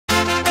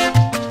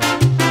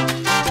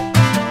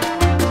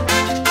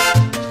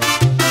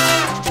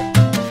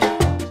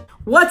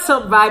What's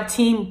up, Vibe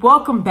Team?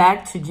 Welcome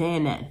back to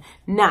JNN.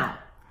 Now,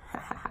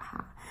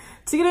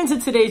 to get into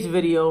today's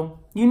video,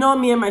 you know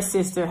me and my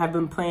sister have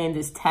been playing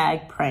this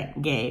tag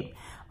prank game,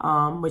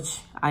 which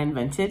I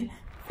invented.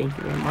 Thank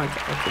you very much.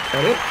 I take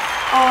credit.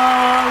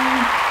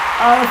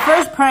 The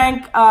first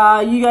prank,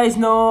 you guys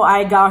know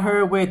I got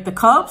her with the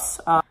cups,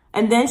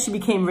 and then she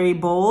became very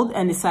bold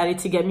and decided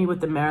to get me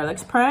with the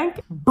Marilex prank.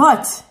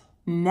 But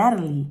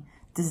Natalie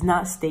does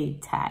not stay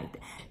tagged.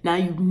 Now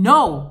you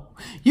know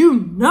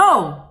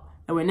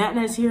that when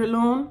NATNAT's here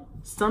alone,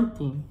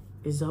 something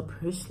is up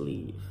her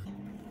sleeve.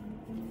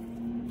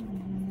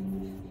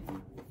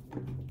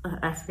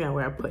 I forgot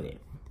where I put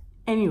it.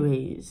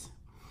 Anyways.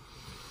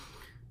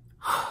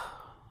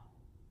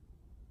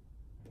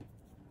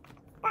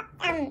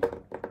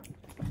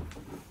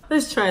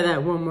 Let's try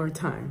that one more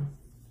time.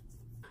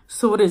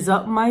 So what is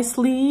up my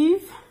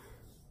sleeve?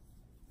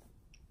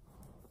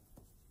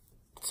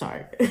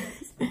 Sorry.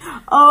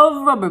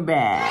 A rubber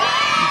band.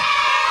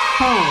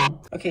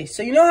 Okay,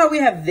 so you know how we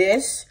have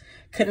this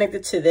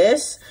connected to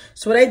this?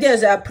 So what I did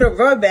is I put a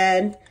rubber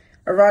band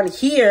around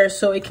here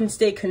so it can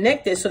stay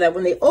connected so that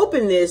when they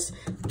open this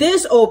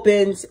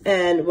opens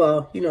and,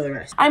 well, you know the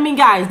rest. I mean,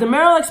 guys, the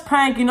Marilex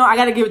prank, you know, I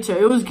gotta give it to her.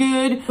 It was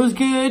good. It was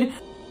good.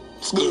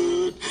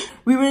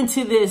 We were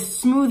into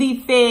this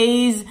smoothie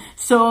phase,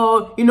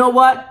 so you know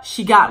what?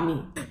 She got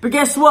me. But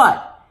guess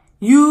what?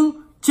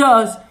 You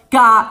just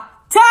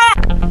got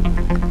tagged!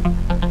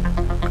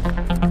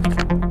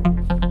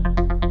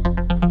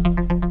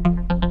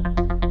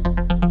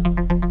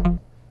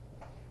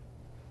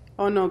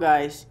 Oh no,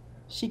 guys.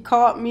 She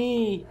caught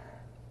me.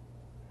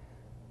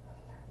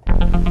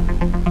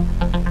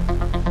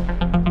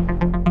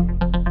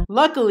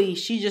 Luckily,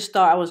 she just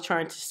thought I was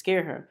trying to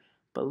scare her.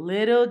 But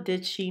little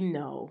did she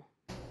know.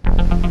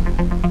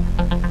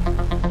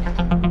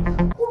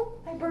 Ooh,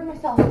 I burned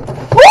myself.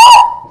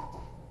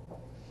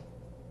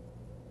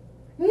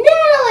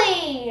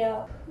 Natalie!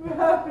 What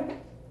happened?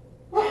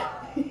 I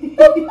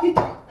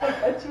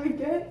got you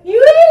again?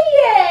 You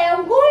idiot!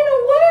 I'm going to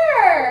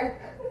work!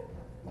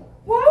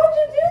 Why would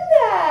you do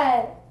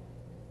that?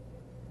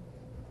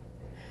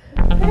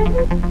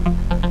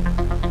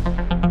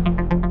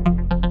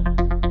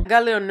 I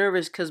got a little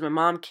nervous because my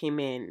mom came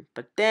in,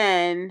 but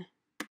then...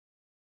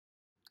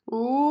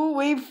 Ooh,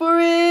 wait for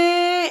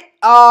it!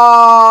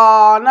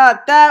 Oh,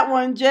 not that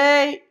one,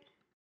 Jay!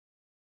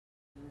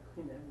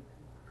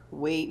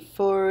 Wait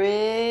for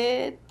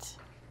it.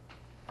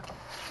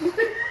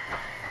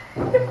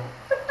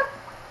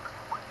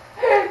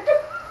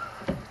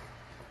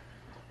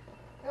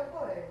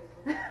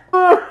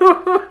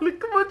 Look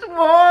how much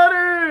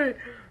water!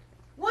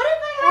 What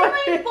if I had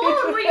my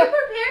phone? Were you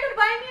prepared to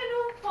buy me a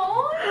new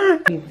phone?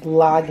 Be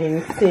vlogging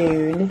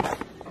soon.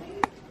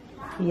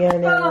 You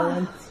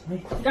know.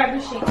 Grab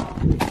your sheet.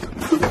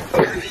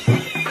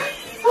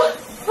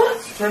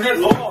 Turn it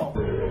low.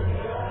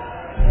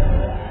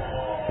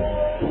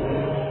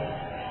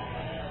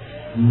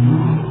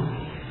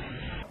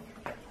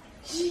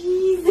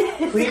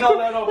 Jesus. Clean all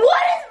that up.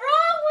 What is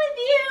wrong with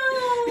you?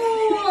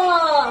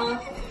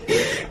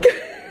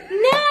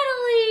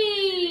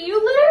 Natalie, you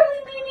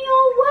literally made me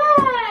all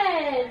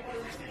wet.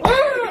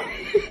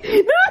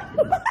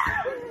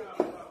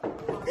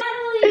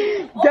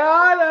 Natalie.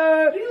 Got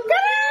her! You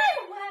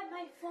literally wet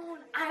my phone.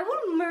 I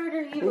would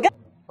murder you.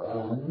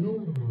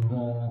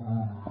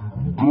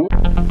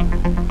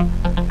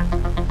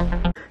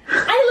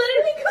 I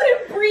literally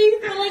couldn't breathe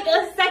for like a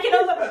second. I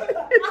was like,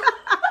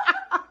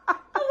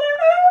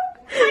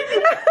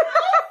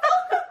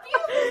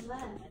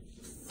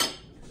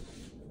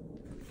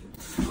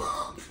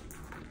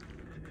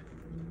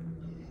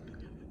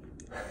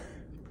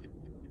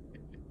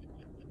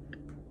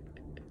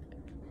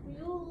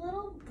 you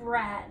little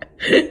brat.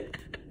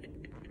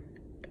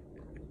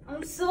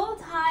 I'm so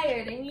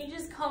tired and you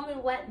just come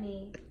and wet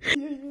me.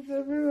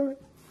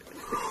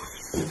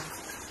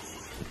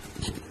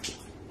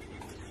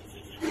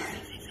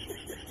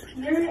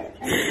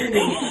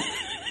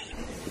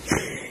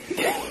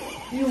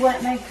 You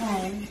wet my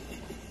phone.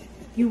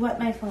 You wet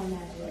my phone,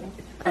 Natalie.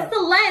 That's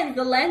the lens.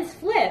 The lens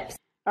flips.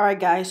 Alright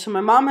guys, so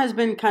my mom has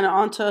been kind of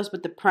onto us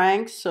with the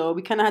pranks, so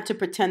we kind of had to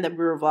pretend that we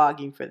were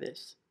vlogging for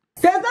this.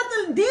 These are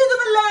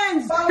the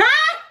lens!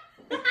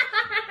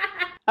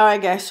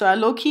 Alright guys, so I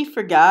low-key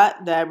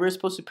forgot that we were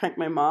supposed to prank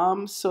my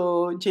mom,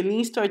 so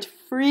Jaylene starts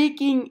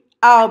freaking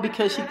out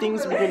because she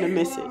thinks we're gonna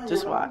miss it.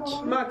 Just watch.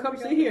 Ma, come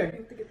sit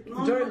here.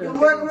 Join us.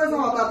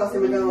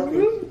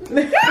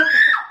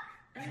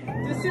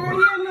 Just sit right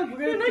here and look,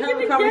 we're gonna have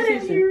a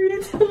conversation.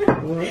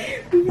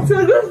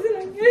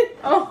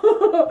 Oh,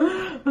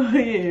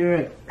 yeah, you're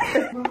right.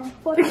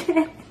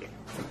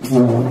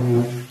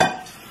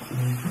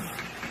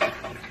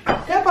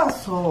 ¿Qué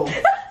pasó?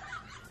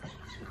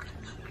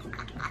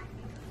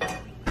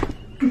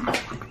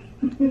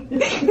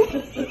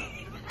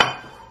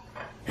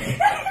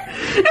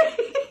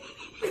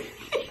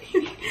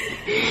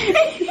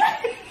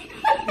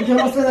 Yo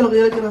no sé de lo que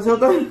yo le quiero hacer.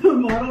 Otra vez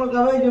me agarro el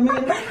cabello,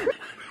 mira.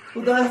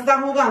 Ustedes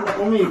están jugando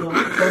conmigo.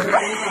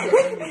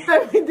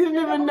 I didn't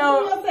even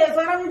know. Yo sé,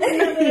 Sara me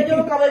dijo que yo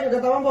los cabellos que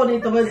estaban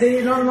bonitos.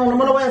 No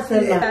me lo voy a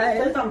hacer.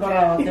 Estoy tan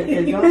brava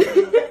que yo.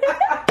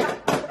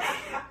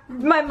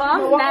 My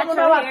mom matched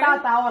her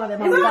hair. Ahora de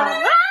Navidad.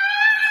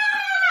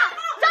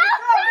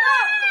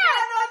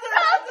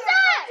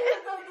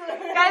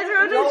 Guys, we're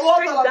on a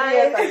strict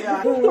diet.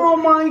 Oh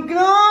my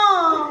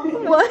god.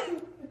 What?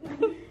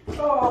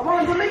 Oh,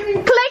 Mom, you're making me...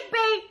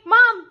 Clickbait!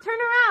 Mom, turn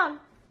around.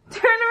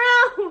 Turn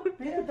around.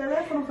 Mira el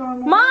teléfono,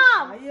 cabrón.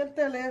 Mom! Ahí el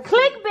teléfono.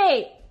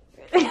 Clickbait!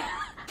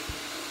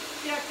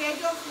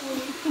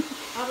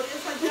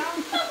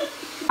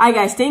 Alright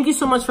guys, thank you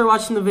so much for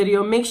watching the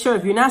video. Make sure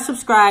if you're not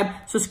subscribed,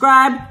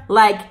 subscribe,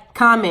 like,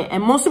 comment,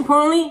 and most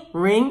importantly,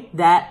 ring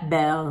that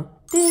bell.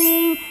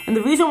 Ding. And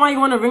the reason why you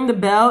want to ring the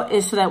bell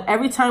is so that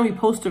every time we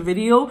post a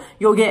video,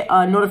 you'll get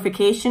a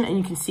notification and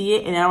you can see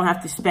it and I don't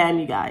have to spam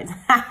you guys.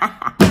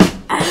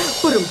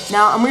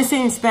 Now, I'm going to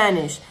say in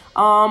Spanish.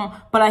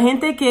 Para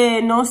gente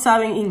que no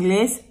saben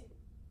inglés,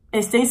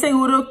 estén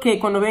seguros que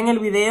cuando ven el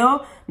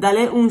video,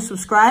 dale un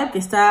subscribe que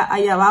está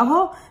ahí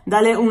abajo,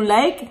 dale un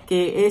like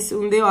que es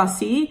un dedo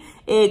así,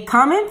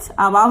 comment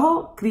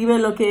abajo, escribe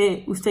lo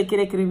que usted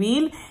quiere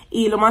escribir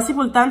y lo más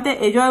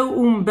importante, ellos hay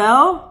un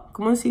bell.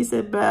 ¿Cómo se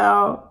dice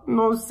bell?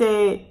 No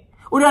sé.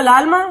 ¿Una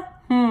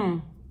alarma?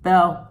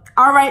 Bell.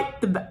 Alright,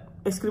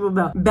 escribo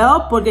bell.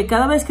 Bell porque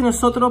cada vez que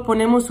nosotros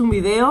ponemos un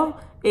video,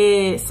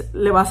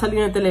 le va a salir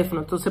en el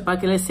teléfono. Entonces, para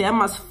que les sea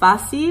más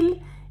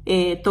fácil,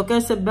 toca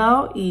ese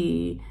bell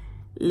y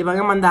le van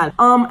a mandar.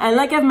 And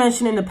like I've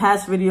mentioned in the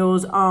past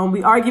videos,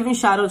 we are giving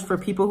shoutouts for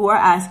people who are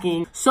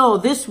asking. So,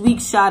 this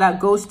week's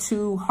shoutout goes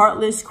to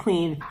Heartless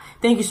Queen.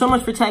 Thank you so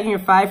much for tagging your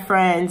 5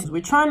 friends.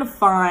 We're trying to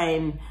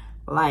find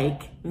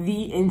like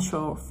the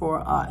intro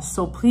for us,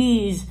 so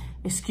please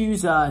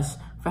excuse us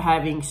for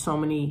having so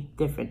many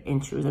different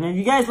intros, and if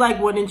you guys like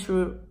one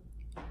intro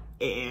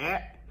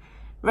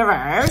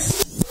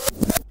reverse,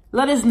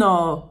 let us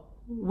know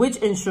which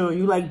intro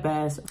you like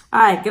best. All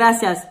right,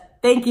 gracias,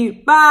 thank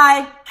you,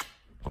 bye.